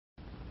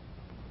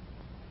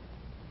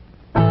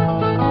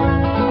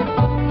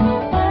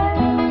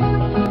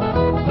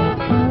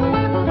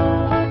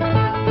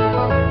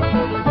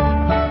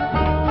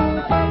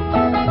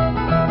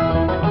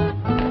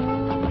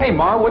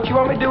what you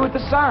want me to do with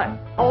the sign?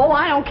 Oh,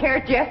 I don't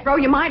care, Jethro.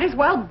 You might as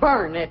well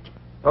burn it.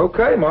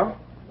 Okay, Ma.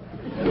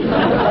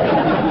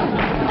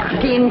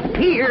 In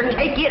here,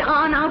 take it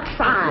on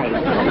outside.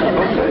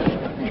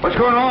 Okay. What's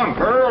going on,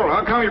 Pearl?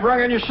 How come you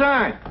brought in your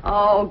sign?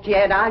 Oh,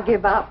 Jed, I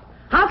give up.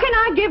 How can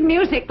I give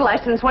music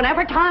lessons when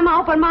every time I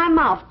open my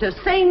mouth to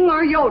sing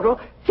or yodel,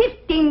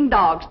 15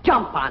 dogs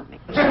jump on me?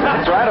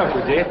 That's right,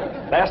 Uncle Jed.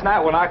 Last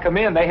night when I come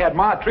in, they had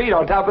my treat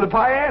on top of the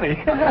piano.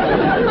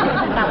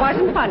 That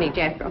wasn't funny,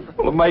 Jethro.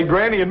 Well, it made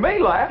Granny and me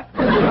laugh.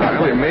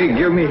 Well, it may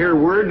give me her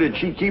word that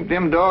she'd keep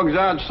them dogs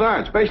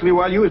outside, especially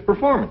while you was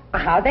performing.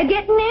 How they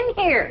getting in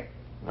here?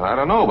 Well, I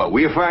don't know, but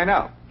we'll find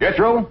out.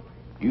 Jethro,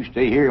 you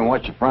stay here and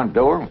watch the front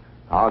door.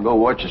 I'll go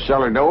watch the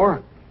cellar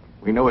door.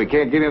 We know he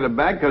can't get in the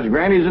back because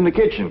Granny's in the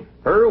kitchen.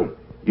 Pearl,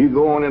 you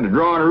go on in the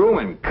drawing room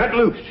and cut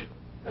loose.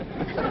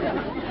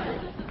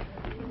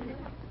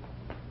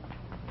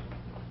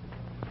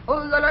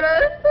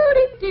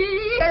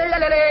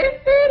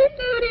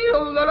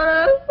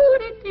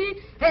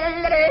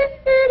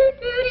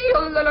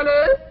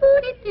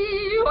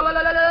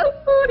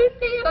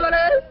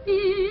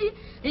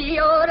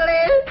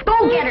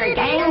 Go get her,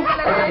 gang.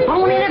 I'm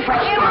going in it for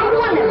every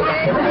one of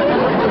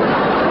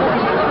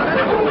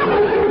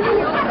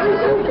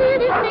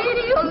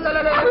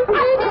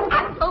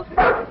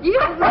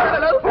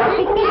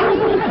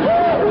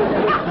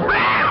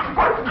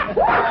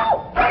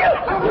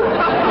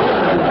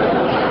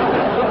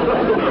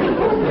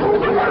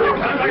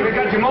Sounds like they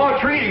got some more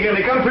trees again.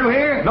 They come through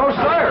here? No,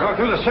 sir. Or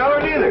through the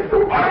cellar, neither.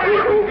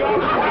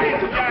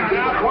 Quiet down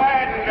now,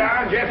 quiet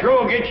down.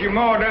 Jethro will get you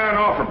more down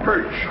off her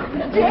perch.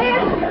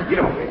 Dad, Get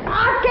over there.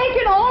 I've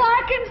taken all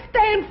I can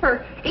stand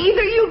for.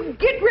 Either you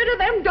get rid of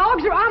them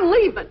dogs or I'm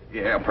leaving.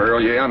 Yeah,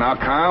 Pearl, yeah. Now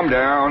calm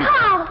down.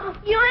 Oh,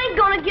 you ain't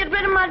gonna get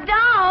rid of my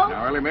dog.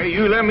 Now, Ellie Mae,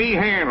 you let me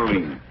handle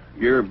him.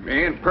 Your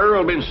Aunt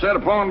Pearl been set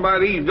upon by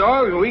these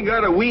dogs, and we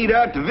gotta weed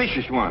out the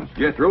vicious ones.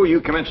 Jethro,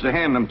 you commence to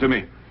hand them to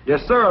me.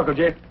 Yes, sir, Uncle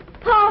Jed.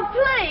 Pa,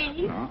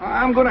 please.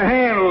 I'm gonna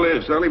handle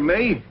this, Ellie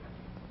Mae.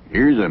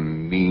 Here's a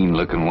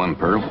mean-looking one,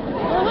 Pearl.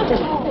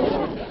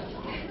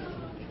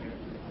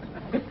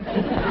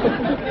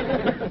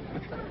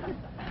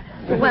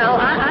 Well,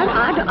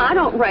 I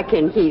don't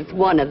reckon he's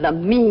one of the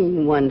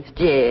mean ones,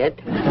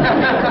 Jed. You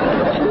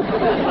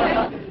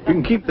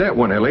can keep that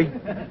one, Ellie.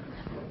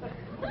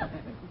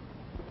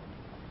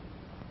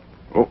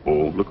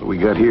 Uh-oh, look what we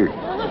got here.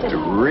 The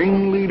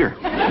ringleader.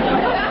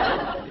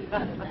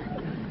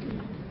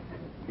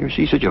 You ever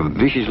see such a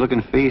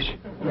vicious-looking face?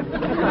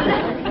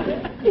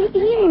 He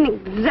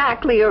ain't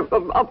exactly a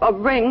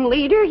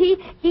ringleader.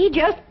 He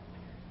just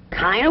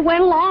kind of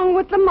went along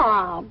with the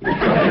mob.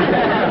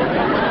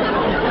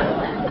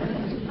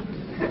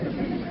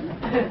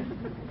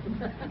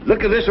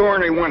 Look at this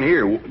ornery one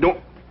here.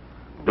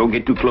 Don't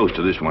get too close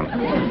to this one.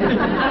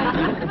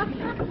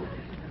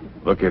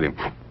 Look at him.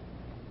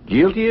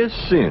 Guilty as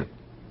sin.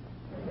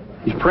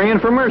 He's praying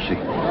for mercy.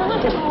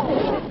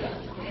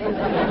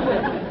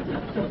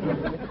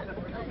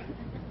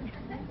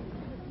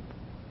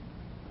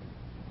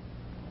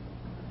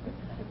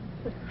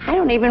 I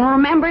don't even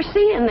remember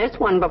seeing this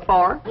one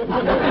before. Give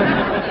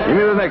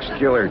me the next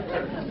killer.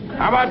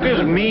 How about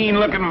this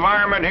mean-looking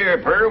varmint here,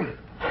 Pearl?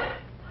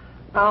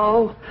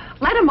 Oh,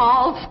 let them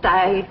all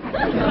stay.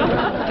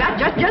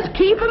 Just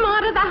keep them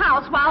out of the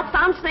house whilst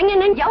I'm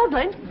singing and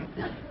yodeling.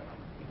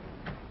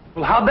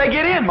 Well, how'd they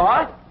get in,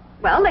 Ma?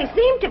 Well, they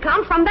seem to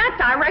come from that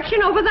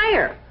direction over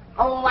there.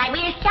 Oh, I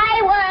wish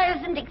I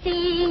was in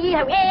Dixie,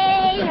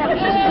 hooray,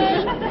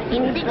 hooray.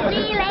 In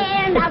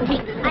Dixieland, I'll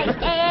take I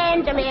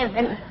stand to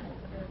living.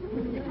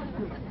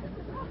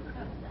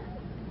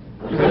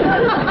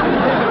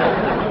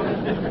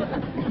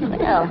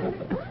 Well,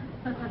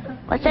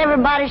 what's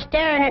everybody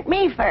staring at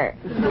me for?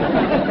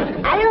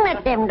 I didn't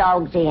let them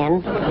dogs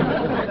in.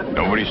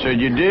 Nobody said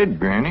you did,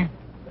 Granny.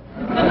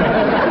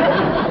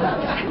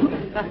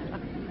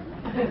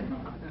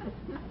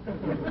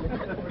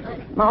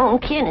 My own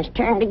kin has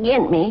turned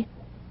against me,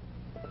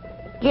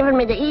 giving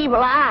me the evil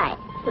eye.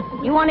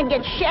 You want to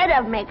get shed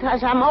of me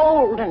because I'm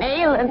old and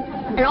ailing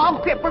and all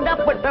crippled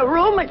up with the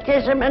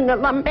rheumatism and the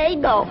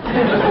lumbago.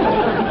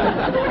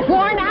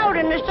 Worn out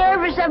in the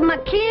service of my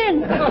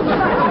kin.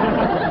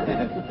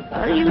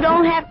 Well, you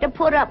don't have to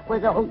put up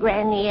with old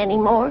Granny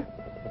anymore.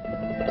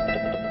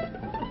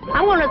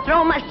 I want to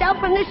throw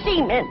myself in the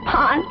cement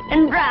pond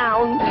and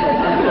drown.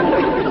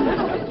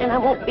 Then I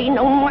won't be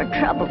no more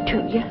trouble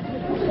to you.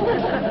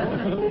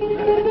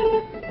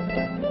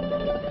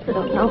 So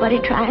don't nobody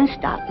try and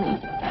stop me.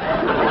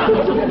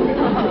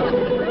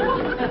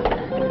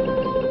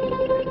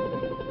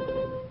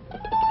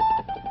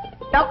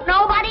 Don't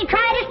nobody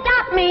try to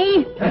stop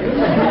me.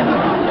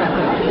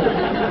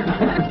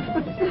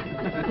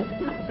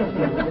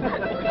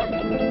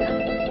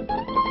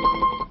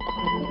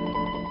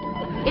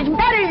 It's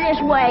better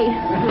this way.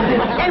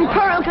 Then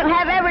Pearl can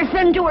have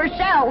everything to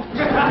herself.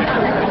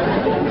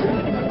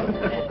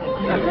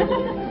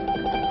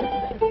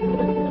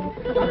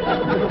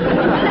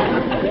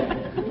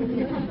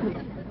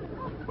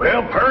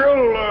 Well,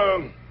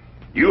 Pearl,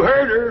 You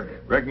heard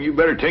her. Reckon you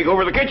better take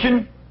over the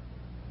kitchen.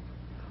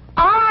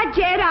 All right,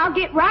 Jed, I'll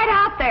get right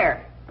out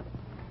there.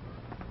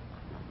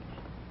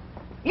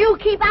 You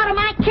keep out of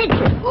my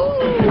kitchen.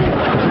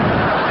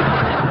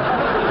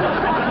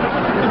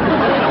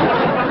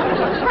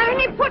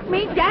 Granny, put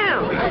me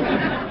down.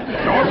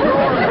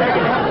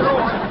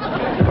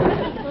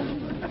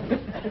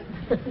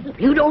 If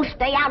you don't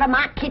stay out of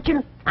my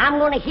kitchen, I'm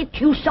going to hit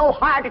you so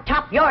hard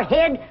atop your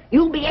head,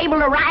 you'll be able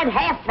to ride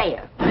half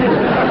fare.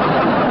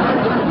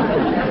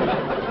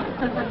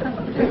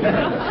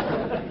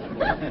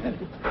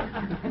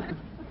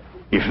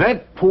 If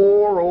that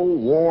poor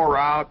old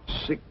wore-out,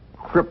 sick,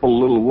 crippled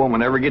little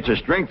woman ever gets her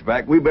strength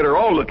back, we better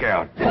all look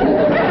out.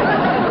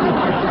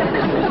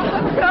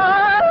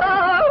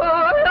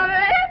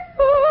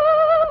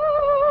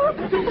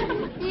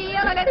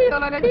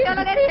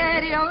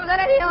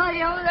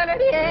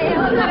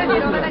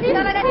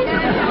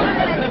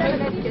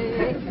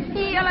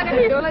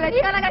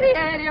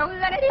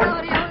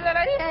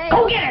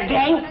 Go get her,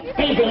 gang.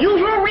 There's the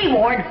usual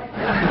reward.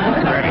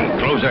 Granny,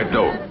 close that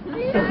door.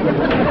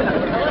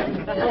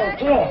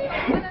 Okay.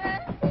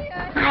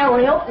 I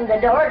only opened the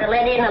door to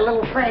let in a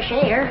little fresh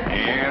air.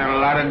 And a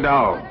lot of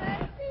dogs.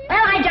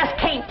 Well, I just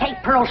can't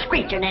take Pearl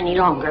screeching any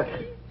longer.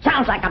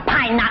 Sounds like a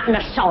pine knot in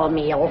a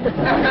sawmill.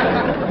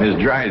 Miss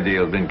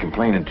Drysdale's been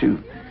complaining,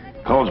 too.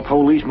 Calls the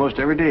police most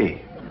every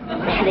day.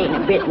 That ain't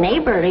a bit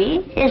neighborly,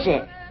 is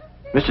it?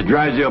 Mr.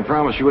 Drysdale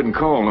promised she wouldn't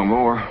call no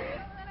more.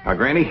 Now,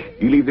 Granny,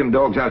 you leave them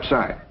dogs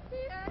outside.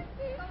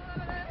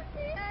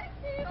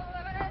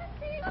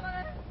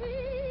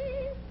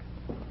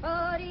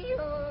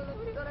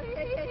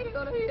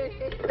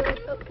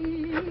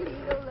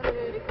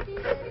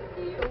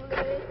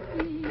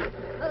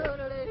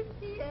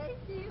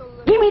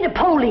 Give me the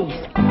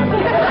police.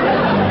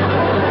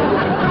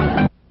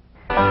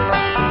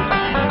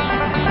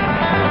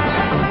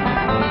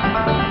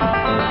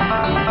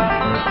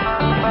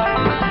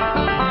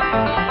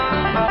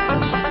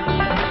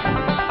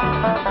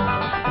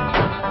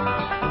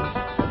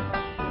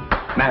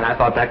 Man, I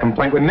thought that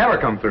complaint would never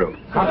come through.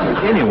 How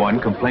could anyone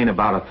complain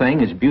about a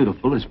thing as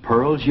beautiful as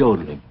Pearl's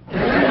yodeling?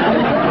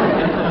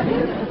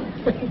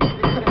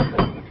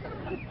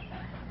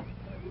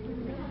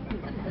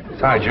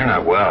 Besides, you're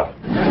not well.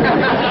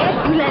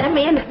 Yes, you let him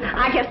in.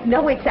 I just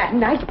know it's that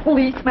nice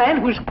policeman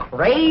who's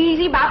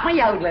crazy about my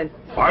yodeling.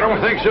 I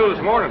don't think so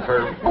this morning,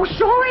 Pearl. Oh,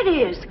 sure it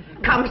is.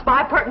 Comes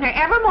by partner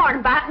every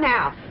morning about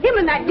now. Him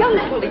and that young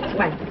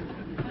policeman.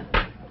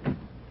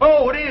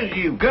 Oh, it is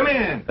you. Come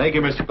in. Thank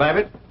you, Mr.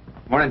 Clavitt.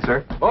 Morning,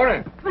 sir.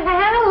 Morning.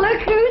 Well,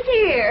 look who's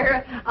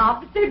here.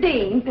 Officer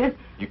Dean.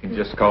 You can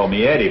just call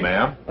me Eddie,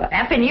 ma'am. Well,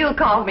 effing you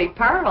call me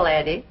Pearl,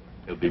 Eddie.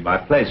 It'll be my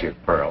pleasure,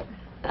 Pearl.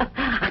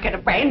 I got a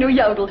brand new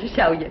yodel to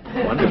show you.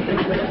 Wonderful.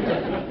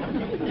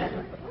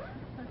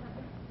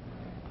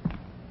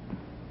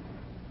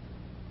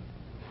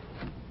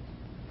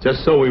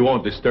 Just so we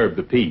won't disturb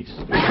the peace.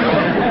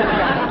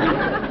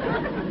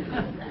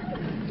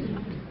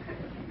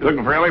 You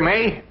looking for Ellie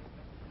Mae?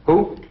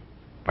 Who?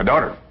 My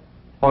daughter.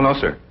 Oh, no,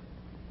 sir.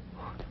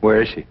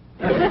 Where is she?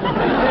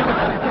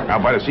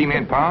 Out by the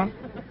cement pond?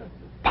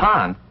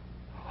 Pond?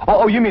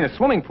 Oh, you mean a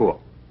swimming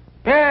pool?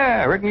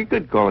 Yeah, I reckon you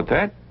could call it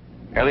that.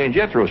 Ellie and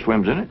Jethro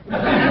swims in it.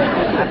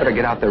 I better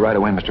get out there right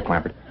away, Mr.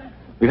 Clampett.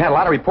 We've had a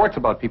lot of reports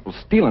about people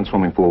stealing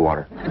swimming pool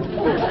water.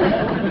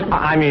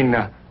 I mean,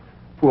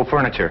 pool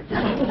furniture.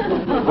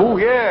 Oh,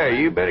 yeah,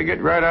 you better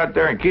get right out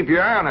there and keep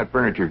your eye on that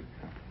furniture.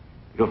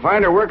 You'll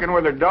find her working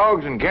with her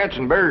dogs and cats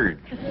and birds.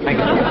 Thank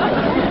you.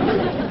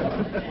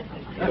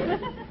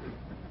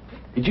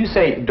 Did you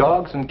say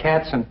dogs and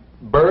cats and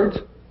birds?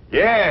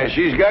 Yeah,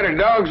 she's got her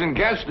dogs and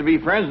cats to be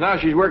friends. Now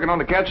she's working on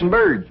the cats and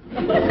birds.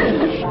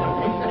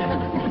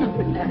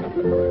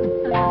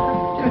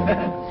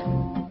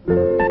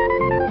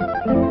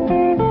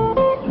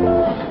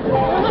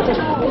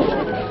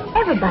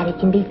 Everybody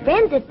can be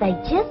friends if they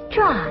just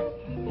try.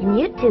 And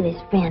you two is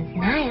friends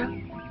now.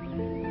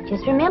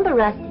 Just remember,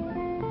 Rusty,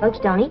 folks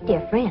don't eat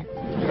their friends.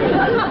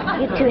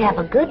 You two have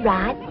a good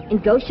ride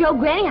and go show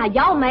Granny how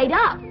y'all made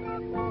up.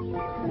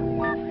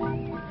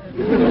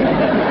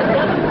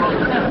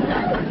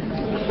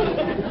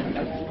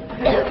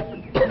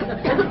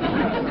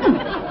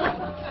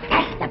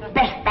 That's the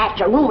best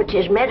batch of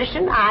rheumatism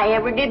medicine I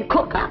ever did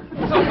cook up.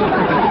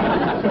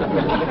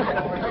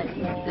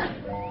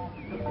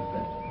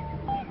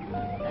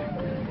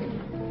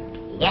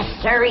 Yes,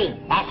 sirree.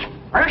 That's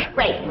first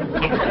rate.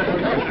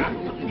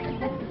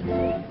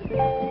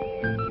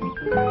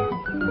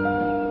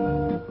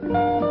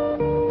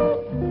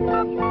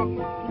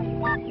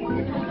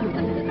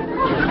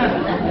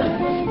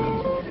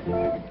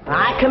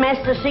 I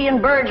commenced to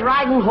seeing birds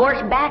riding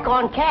horseback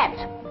on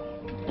cats.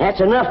 That's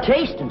enough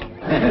tasting.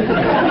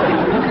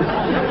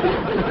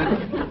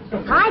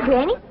 Hi,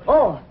 Granny.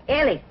 Oh,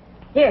 Ellie.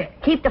 Here,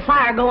 keep the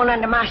fire going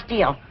under my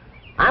steel.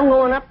 I'm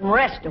going up and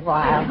rest a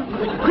while.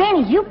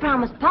 Granny, you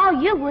promised Pa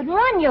you wouldn't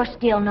run your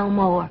still no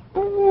more.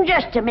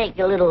 Just to make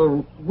a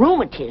little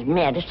rheumatism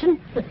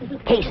medicine, in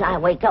case I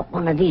wake up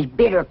one of these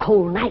bitter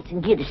cold nights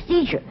and get a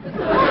seizure.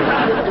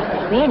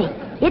 Granny,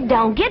 It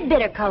don't get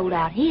bitter cold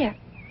out here.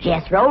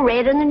 Jethro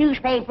read in the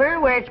newspaper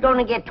where it's going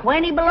to get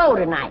 20 below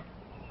tonight.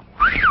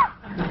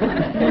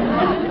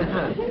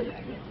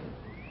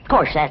 Of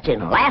course, that's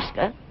in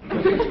Alaska.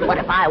 But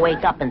if I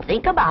wake up and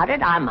think about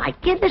it, I might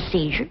get a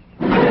seizure.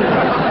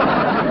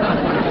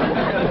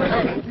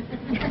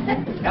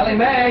 Ellie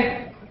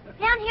Mae!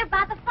 Down here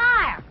by the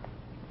fire.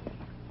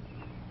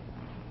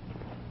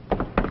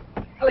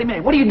 Ellie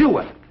Mae, what are you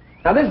doing?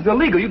 Now, this is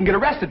illegal. You can get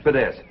arrested for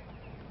this.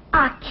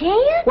 I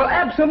can't? Well,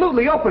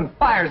 absolutely. Open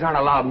fires aren't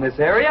allowed in this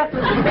area.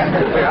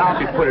 Here, I'll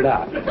help you put it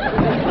out.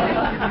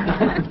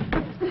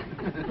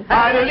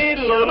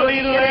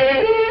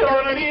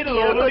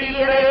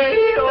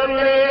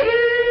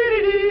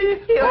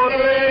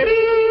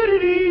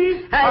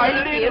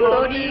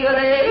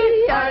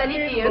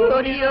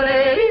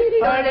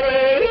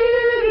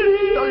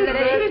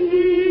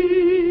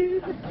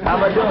 How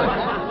am I doing?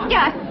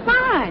 Just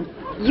fine.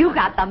 You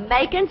got the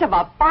makings of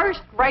a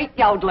first-rate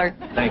yodeler.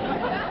 Thank you.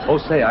 Oh,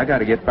 say, I got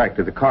to get back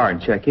to the car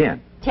and check in.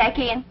 Check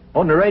in.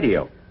 On the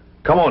radio.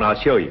 Come on, I'll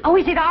show you. Oh,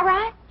 is it all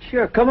right?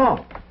 Sure, come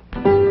on.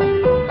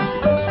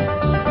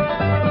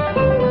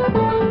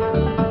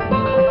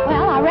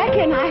 Well, I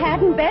reckon I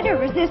hadn't better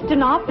resist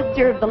an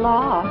officer of the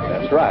law.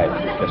 That's right.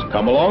 Just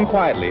come along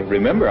quietly.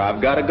 Remember, I've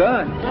got a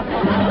gun.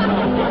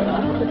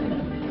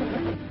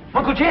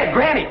 Uncle Jed,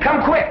 Granny,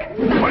 come quick.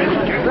 What is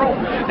it, General?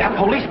 That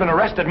policeman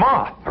arrested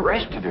Ma.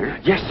 Arrested her?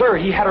 Yes, sir.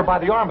 He had her by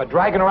the arm and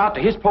dragging her out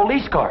to his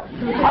police car.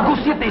 I'll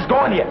go see if he's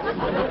gone yet.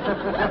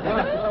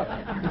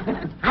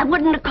 I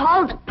wouldn't have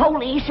called the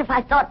police if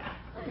I thought...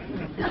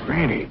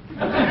 Granny,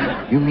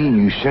 you mean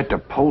you set the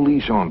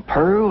police on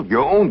Pearl,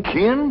 your own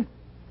kin?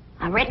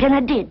 I reckon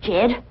I did,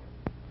 Jed.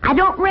 I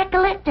don't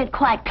recollect it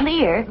quite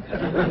clear.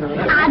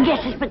 I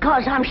guess it's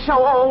because I'm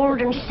so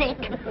old and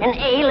sick and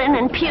ailing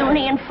and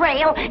puny and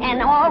frail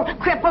and all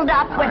crippled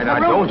up with the Now,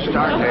 don't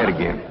start that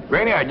again.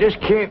 Granny, I just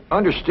can't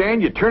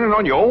understand you turning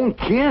on your own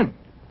kin.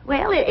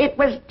 Well, it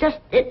was just...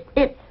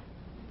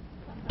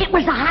 It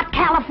was the hot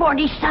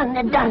California sun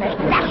that done it.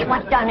 That's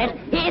what done it.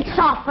 It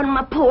softened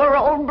my poor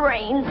old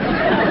brain.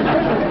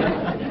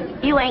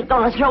 You ain't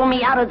gonna throw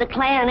me out of the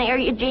clan, are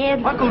you,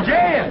 Jed? Uncle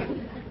Jed!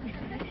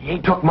 He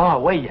ain't took Ma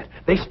away yet.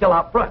 They still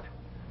out front.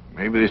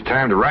 Maybe it's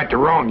time to right the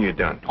wrong you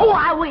done. Oh,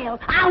 I will.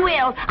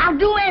 I'll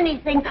do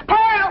anything.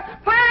 Pearl!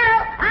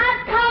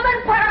 I'm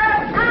coming,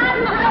 Pearl!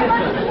 I'm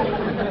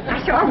coming!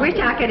 I sure wish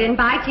I could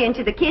invite you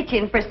into the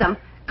kitchen for some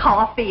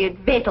coffee and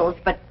victuals,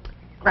 but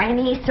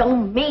Granny's so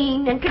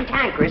mean and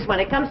cantankerous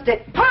when it comes to...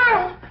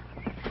 Pearl!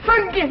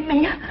 Forgive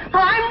me.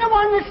 I'm the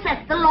one that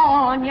set the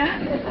law on you.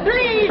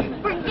 Please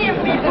forgive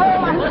me,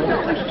 Pearl. I'm so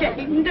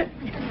ashamed.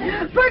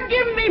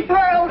 Forgive me,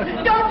 Pearl.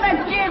 Don't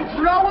let Jim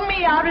throw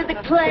me out of the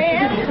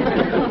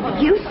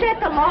clan. You set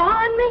the law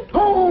on me?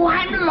 Oh,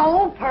 I'm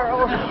low,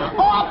 Pearl.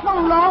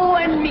 Awful low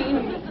and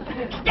mean.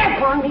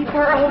 Step on me,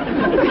 Pearl.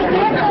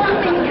 Step on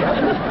me.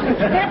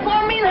 Step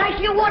on me like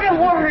you would a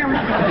worm.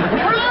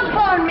 Flop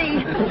on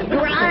me.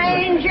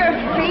 Grind your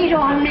feet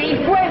on me.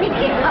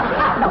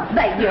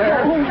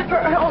 There.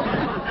 Pearl.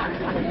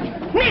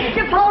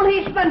 Mr.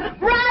 Policeman,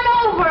 run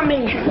over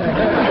me.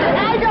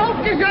 I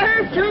don't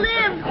deserve to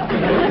live.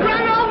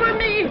 Run over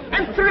me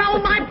and throw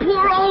my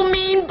poor old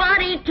mean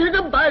body to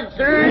the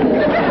buzzard.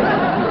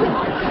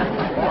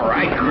 All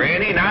right,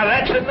 Granny, now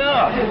that's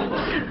enough.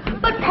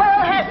 But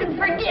Pearl hasn't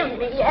forgiven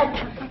me yet.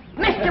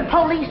 Mr.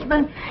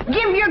 Policeman,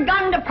 give your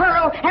gun to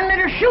Pearl and let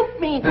her shoot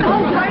me.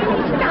 Oh,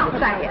 Granny, stop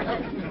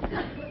that.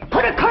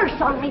 Put a curse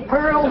on me,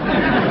 Pearl. I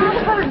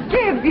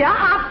forgive you.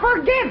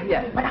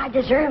 But I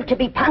deserve to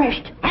be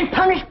punished, and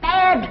punished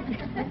bad.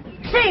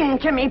 Sing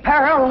to me,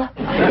 Pearl.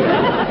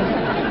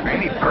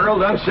 Granny, Pearl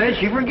done said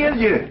she forgives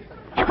you.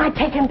 Am I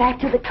taken back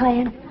to the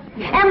clan?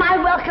 Am I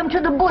welcome to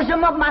the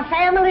bosom of my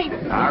family?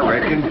 I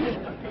reckon.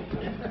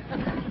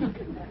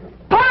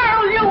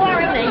 Pearl, you are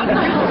an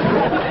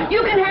angel.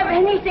 You can have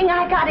anything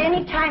I got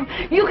anytime.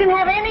 You can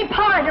have any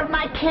part of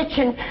my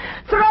kitchen.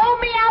 Throw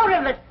me out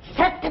of it.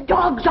 Set the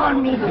dogs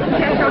on me.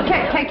 Yes,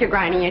 okay. Take your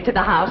Granny into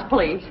the house,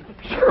 please.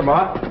 Sure,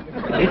 Ma.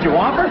 Did you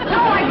want her? No,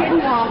 I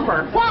didn't want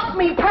her. Walk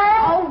me,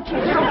 Pearl. Oh,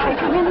 just take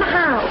her in the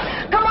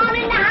house. Come on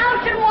in the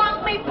house and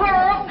walk me,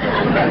 Pearl.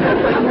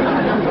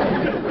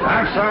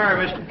 I'm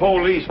sorry, Mr.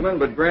 Policeman,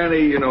 but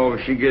Granny, you know,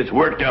 she gets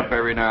worked up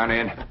every now and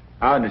then.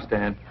 I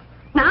understand.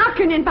 Now I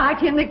can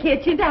invite you in the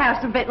kitchen to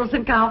have some victuals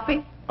and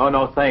coffee. Oh,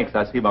 no, thanks.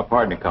 I see my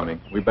partner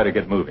coming. We better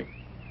get moving.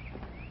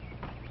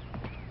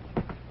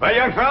 Well,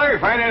 young fella, you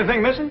find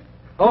anything missing?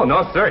 Oh,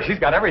 no, sir. She's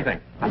got everything.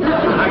 I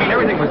mean,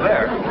 everything was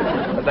there.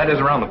 But that is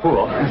around the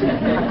pool.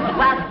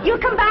 Well, you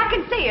come back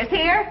and see us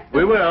here.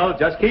 We will.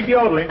 Just keep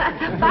yodeling.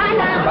 Bye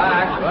now.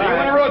 Bye. See you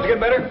when the roads get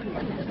better.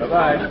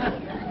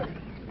 Bye-bye.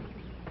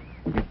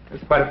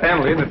 It's quite a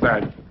family, isn't it,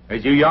 Bud?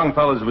 As you young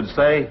fellas would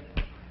say,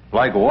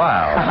 like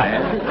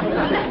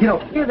wow. You know,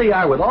 here they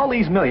are with all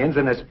these millions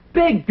in this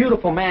big,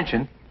 beautiful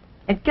mansion.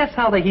 And guess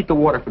how they heat the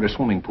water for their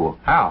swimming pool?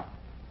 How?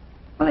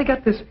 Well, they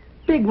got this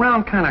big,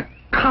 round kind of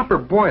copper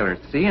boiler,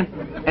 see?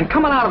 And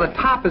coming out of the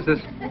top is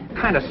this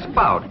kind of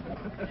spout.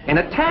 And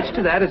attached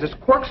to that is this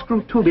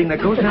corkscrew tubing that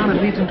goes down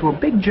and leads into a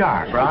big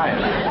jar. Right.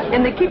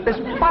 And they keep this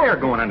fire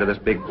going under this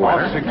big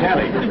boiler. Officer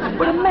Kelly.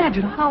 But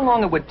imagine how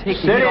long it would take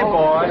to City get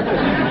all... boy.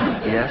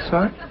 Yes,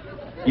 sir?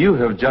 You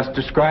have just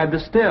described a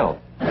still.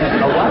 A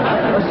what?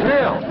 A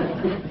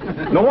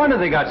still. No wonder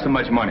they got so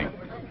much money.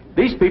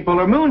 These people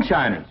are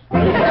moonshiners.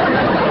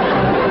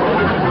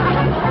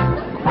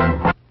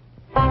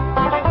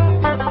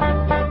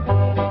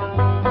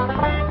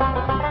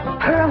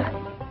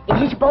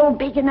 Is this bowl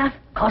big enough?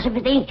 Cause if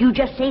it ain't, you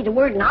just say the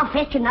word and I'll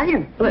fetch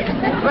another.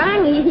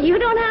 Granny, you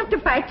don't have to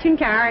fetch and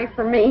carry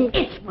for me.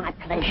 It's my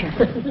pleasure.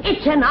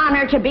 It's an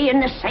honor to be in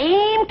the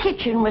same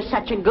kitchen with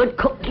such a good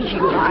cook as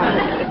you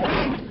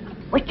are.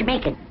 What you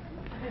making?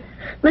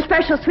 My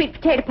special sweet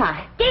potato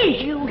pie.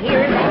 Did you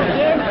hear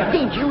that,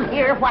 kid? Did you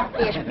hear what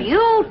this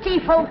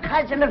beautiful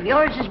cousin of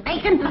yours is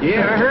making?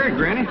 Yeah, I heard,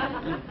 Granny.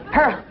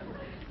 Pearl,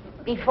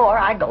 before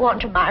I go on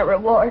to my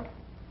reward,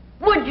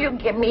 would you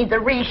give me the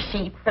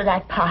receipt for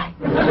that pie?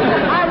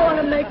 I want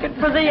to make it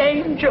for the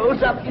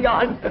angels up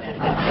yonder.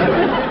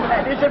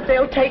 That is, if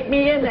they'll take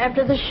me in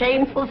after the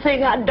shameful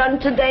thing I've done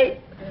today.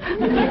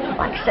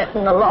 Like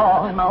setting the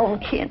law on my own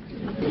kin.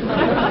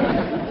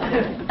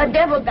 A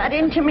devil got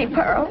into me,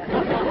 Pearl.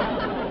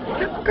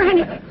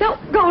 Granny, don't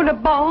go to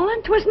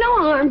bawling. 'Twas no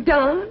harm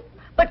done.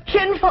 But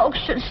kinfolks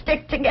should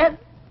stick together.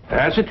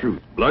 That's the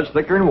truth. Blood's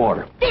thicker than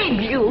water.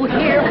 Did you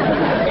hear what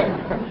I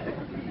said, Pearl?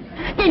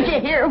 Did you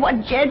hear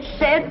what Jed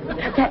said?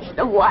 That's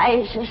the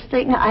wisest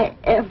thing I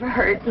ever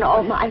heard in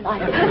all my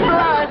life.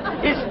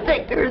 Blood is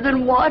thicker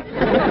than water.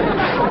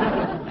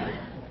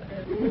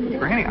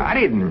 Granny, I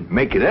didn't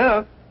make it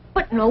up.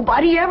 But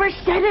nobody ever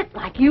said it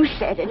like you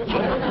said it,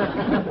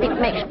 Jed. It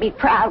makes me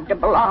proud to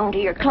belong to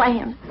your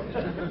clan.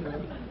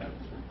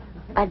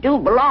 I do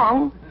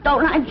belong,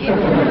 don't I, Jed?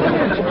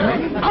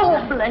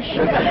 Oh, bless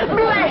you.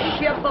 Bless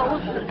you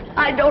both.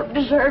 I don't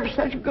deserve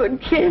such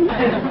good kin.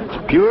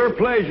 Pure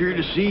pleasure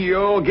to see you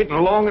all getting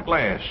along at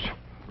last.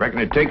 Reckon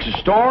it takes a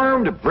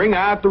storm to bring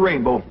out the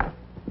rainbow.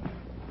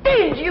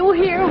 Did you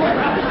hear what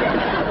I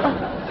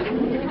said?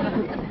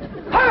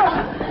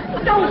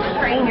 Pearl, don't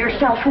strain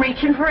yourself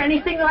reaching for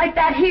anything like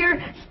that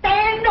here.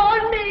 Stand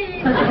on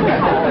me.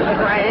 Oh,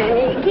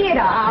 Granny, get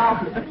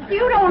up.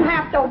 You don't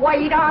have to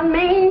wait on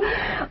me.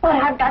 But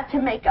I've got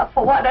to make up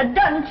for what I've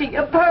done to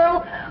you,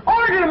 Pearl.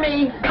 Order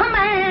me.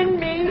 Command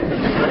me.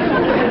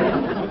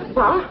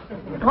 Well,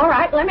 all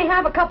right, let me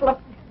have a couple of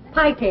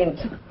pie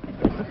tins.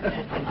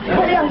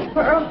 What else,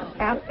 Pearl?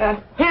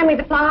 Hand me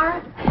the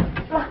flour.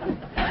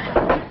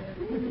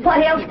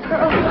 What else,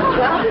 Pearl?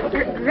 Well,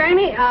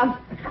 Granny,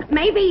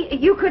 maybe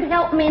you could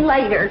help me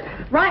later.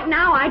 Right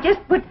now, I just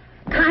would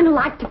kind of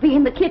like to be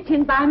in the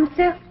kitchen by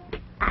myself.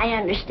 I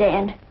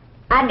understand.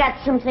 I've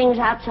got some things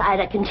outside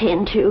I can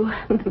tend to.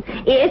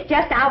 It's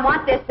just I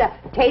want this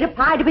potato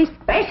pie to be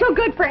special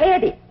good for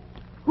Eddie.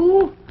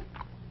 Who?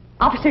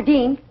 Officer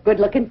Dean,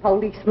 good-looking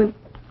policeman.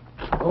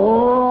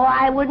 Oh,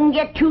 I wouldn't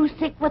get too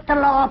thick with the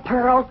law,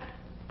 Pearl.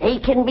 They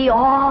can be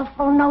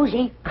awful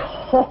nosy.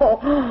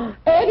 Oh,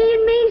 Eddie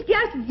and me's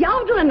just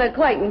yodeling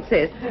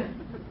acquaintances.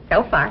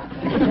 So far.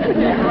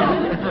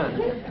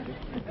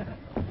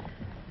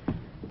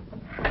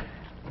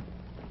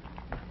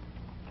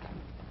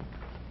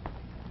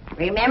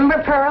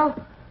 Remember, Pearl,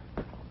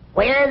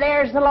 where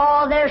there's the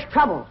law, there's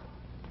trouble.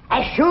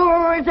 As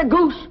sure as a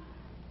goose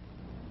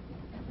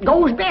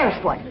goes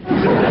barefoot.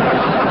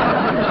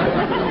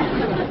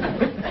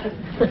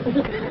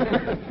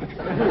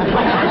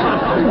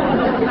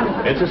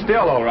 It's a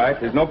still, all right.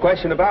 There's no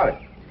question about it.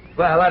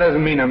 Well, that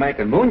doesn't mean they're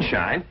making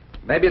moonshine.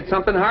 Maybe it's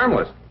something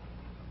harmless.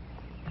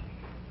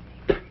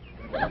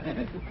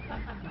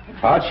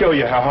 I'll show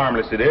you how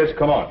harmless it is.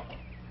 Come on.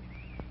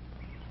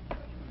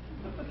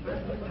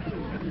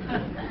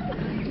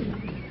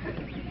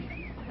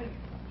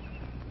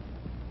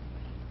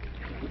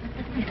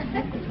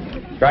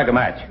 Strike a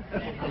match.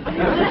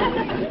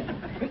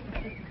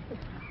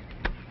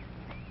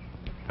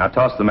 Now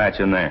toss the match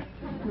in there.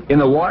 In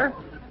the water?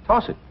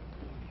 Toss it.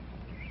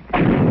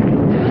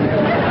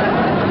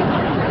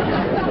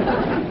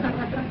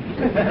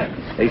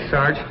 Hey,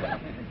 Sarge,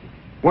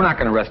 we're not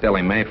going to arrest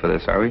Ellie Mae for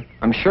this, are we?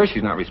 I'm sure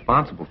she's not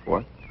responsible for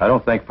it. I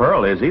don't think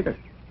Pearl is either.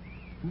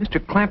 Mr.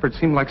 Clampert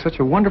seemed like such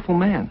a wonderful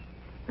man.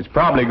 It's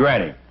probably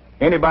Granny.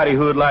 Anybody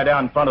who would lie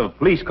down in front of a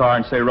police car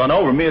and say, "Run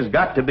over me," has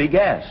got to be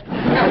gassed.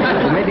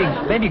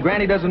 Well, maybe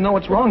Granny doesn't know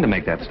it's wrong to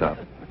make that stuff.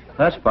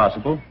 That's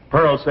possible.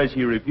 Pearl says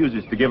she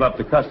refuses to give up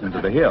the customs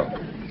of the hill.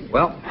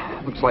 Well,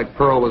 looks like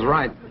Pearl was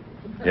right.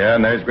 Yeah,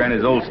 and there's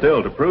Granny's old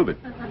still to prove it.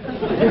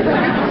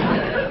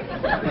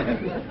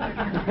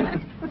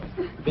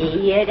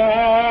 Be it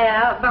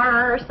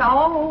ever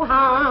so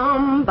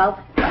humble,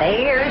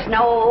 there's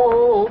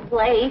no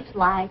place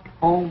like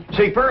home.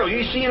 Say, Pearl,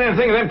 you seen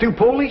anything of them two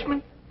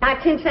policemen?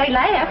 Not since they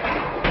left.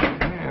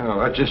 Well,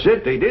 that's just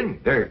it. They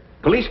didn't. Their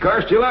police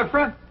car's still out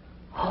front.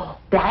 Oh,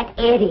 Black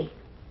Eddie.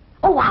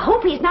 Oh, I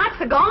hope he's not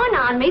so gone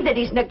on me that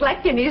he's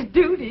neglecting his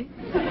duty.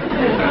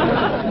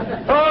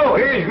 Oh,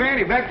 here's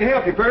Granny. Back to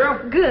help you,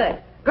 Pearl.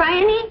 Good.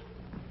 Granny,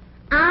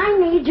 I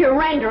need your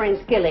rendering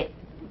skillet.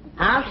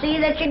 I'll see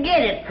that you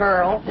get it,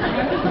 Pearl.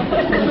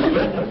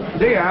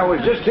 See, I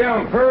was just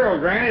telling Pearl,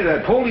 Granny,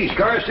 that police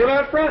car's still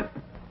out front.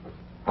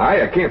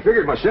 I can't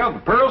figure it myself,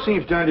 but Pearl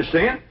seems to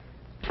understand.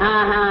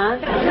 Uh-huh.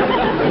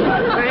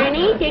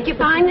 Granny, did you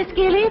find the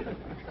skillet?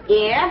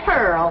 Yeah,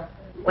 Pearl.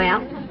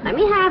 Well, let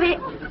me have it.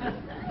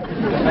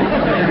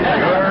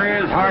 Sure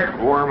is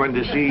heartwarming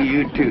to see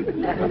you two.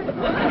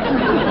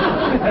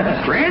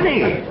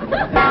 Granny!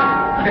 What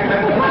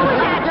was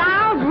that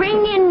loud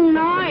ringing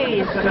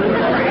noise?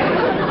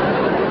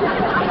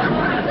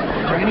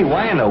 Granny,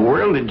 why in the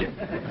world did you...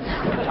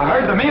 I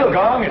heard the meal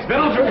gong. It's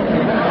Middleton.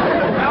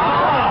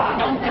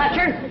 Don't touch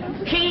her.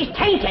 She's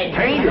tainted.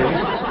 Tainted?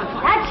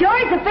 That sure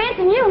is a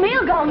fancy new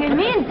meal going, and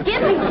me and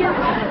Skippy just...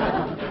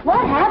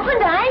 What happened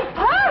to Aunt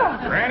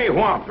Pearl? Granny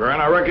whomped her,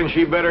 and I reckon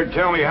she better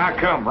tell me how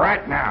come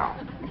right now.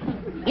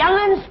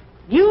 Young'uns,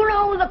 you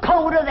know the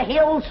code of the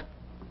hills.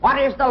 What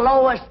is the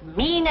lowest,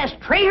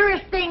 meanest,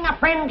 traitorous thing a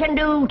friend can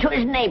do to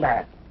his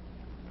neighbor?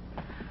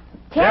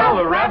 Tell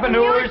the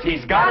revenuers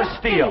he's got to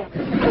steal.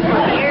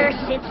 Here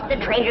sits the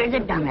traitor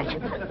that done it.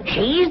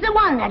 She's the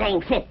one that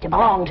ain't fit to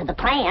belong to the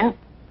clan.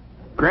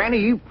 Granny,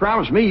 you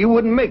promised me you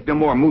wouldn't make no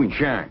more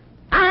moonshine.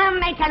 I'm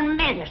making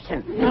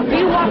medicine.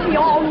 You want me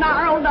all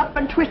gnarled up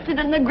and twisted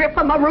in the grip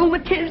of my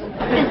rheumatism?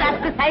 Is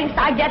that the thanks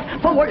I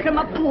get for working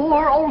my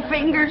poor old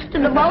fingers to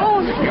the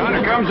bone?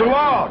 Yonder comes the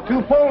law.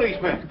 2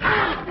 policemen.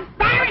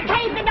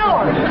 Barricade the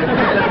door.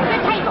 Get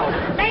the table.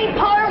 Lay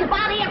Pearl's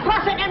body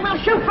across it and we'll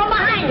shoot from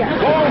behind her.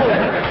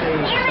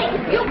 Eric,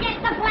 you get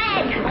the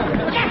flag.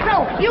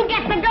 Jethro, you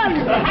get the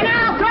guns. And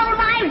I'll throw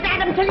lives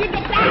at him till you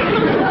get back.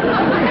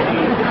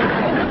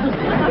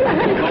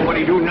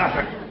 Nobody do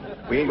nothing.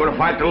 We ain't gonna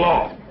fight the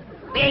law.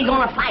 We ain't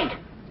gonna fight.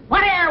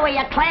 What are we,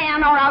 a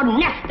clan or a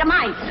nest of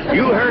mice?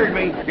 You heard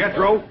me.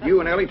 Jethro, you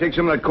and Ellie take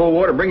some of that cold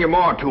water. Bring your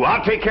ma, too.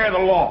 I'll take care of the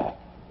law.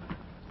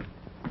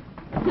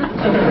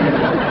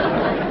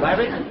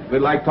 Larry, we'd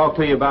like to talk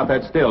to you about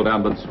that still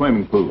down by the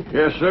swimming pool.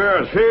 Yes, sir.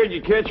 I was feared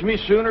you'd catch me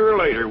sooner or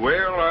later.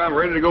 Well, I'm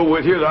ready to go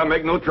with you. I'll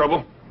make no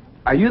trouble.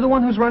 Are you the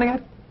one who's running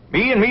it?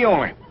 Me and me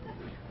only.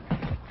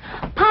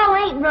 Paul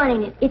ain't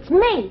running it. It's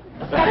me.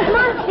 That's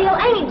my still,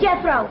 ain't it,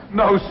 Jethro?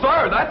 No,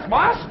 sir, that's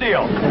my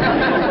still.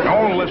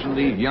 Don't listen to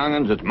these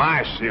young'uns. It's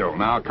my seal.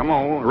 Now, come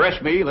on.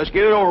 Arrest me. Let's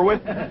get it over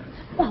with.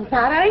 Well,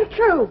 that ain't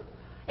true.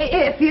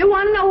 If you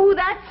want to know who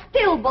that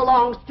still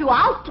belongs to,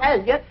 I'll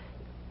tell you.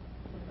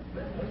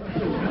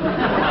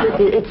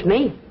 It's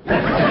me.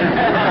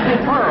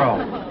 Pearl.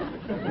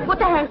 Put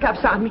the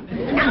handcuffs on me.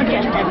 Now,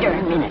 just a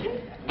darn minute.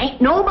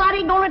 Ain't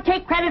nobody gonna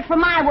take credit for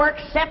my work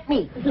except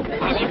me.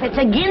 And if it's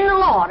agin the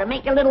law to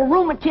make a little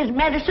rheumatism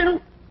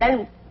medicine,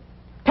 then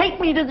take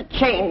me to the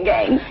chain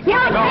gang.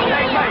 No, that's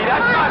mine.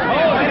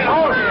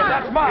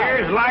 That's mine.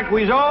 Here's like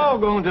we's all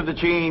going to the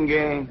chain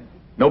gang.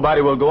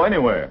 Nobody will go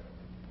anywhere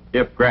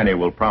if Granny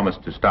will promise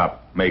to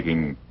stop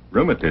making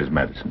rheumatism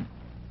medicine.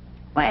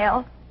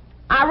 Well,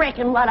 I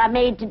reckon what I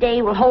made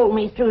today will hold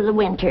me through the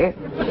winter.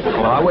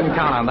 Well, I wouldn't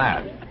count on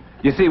that.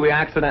 You see, we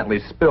accidentally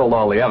spilled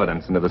all the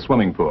evidence into the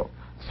swimming pool.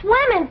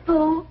 Swimming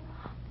pool?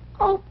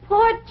 Oh,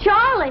 poor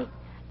Charlie.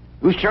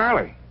 Who's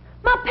Charlie?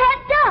 My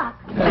pet duck.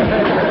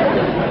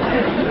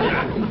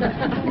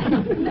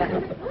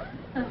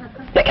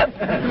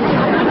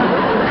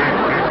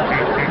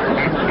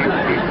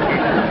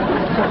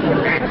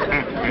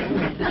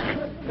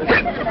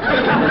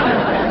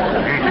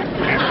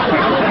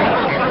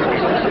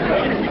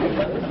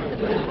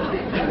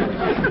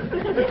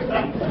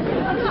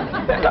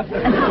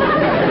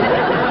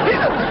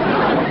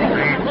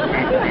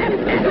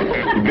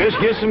 Best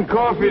get some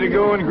coffee to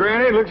go in,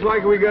 Granny. Looks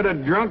like we got a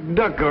drunk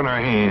duck on our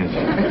hands.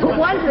 For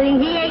one thing,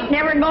 he ain't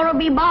never gonna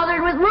be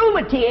bothered with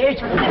rheumatiz.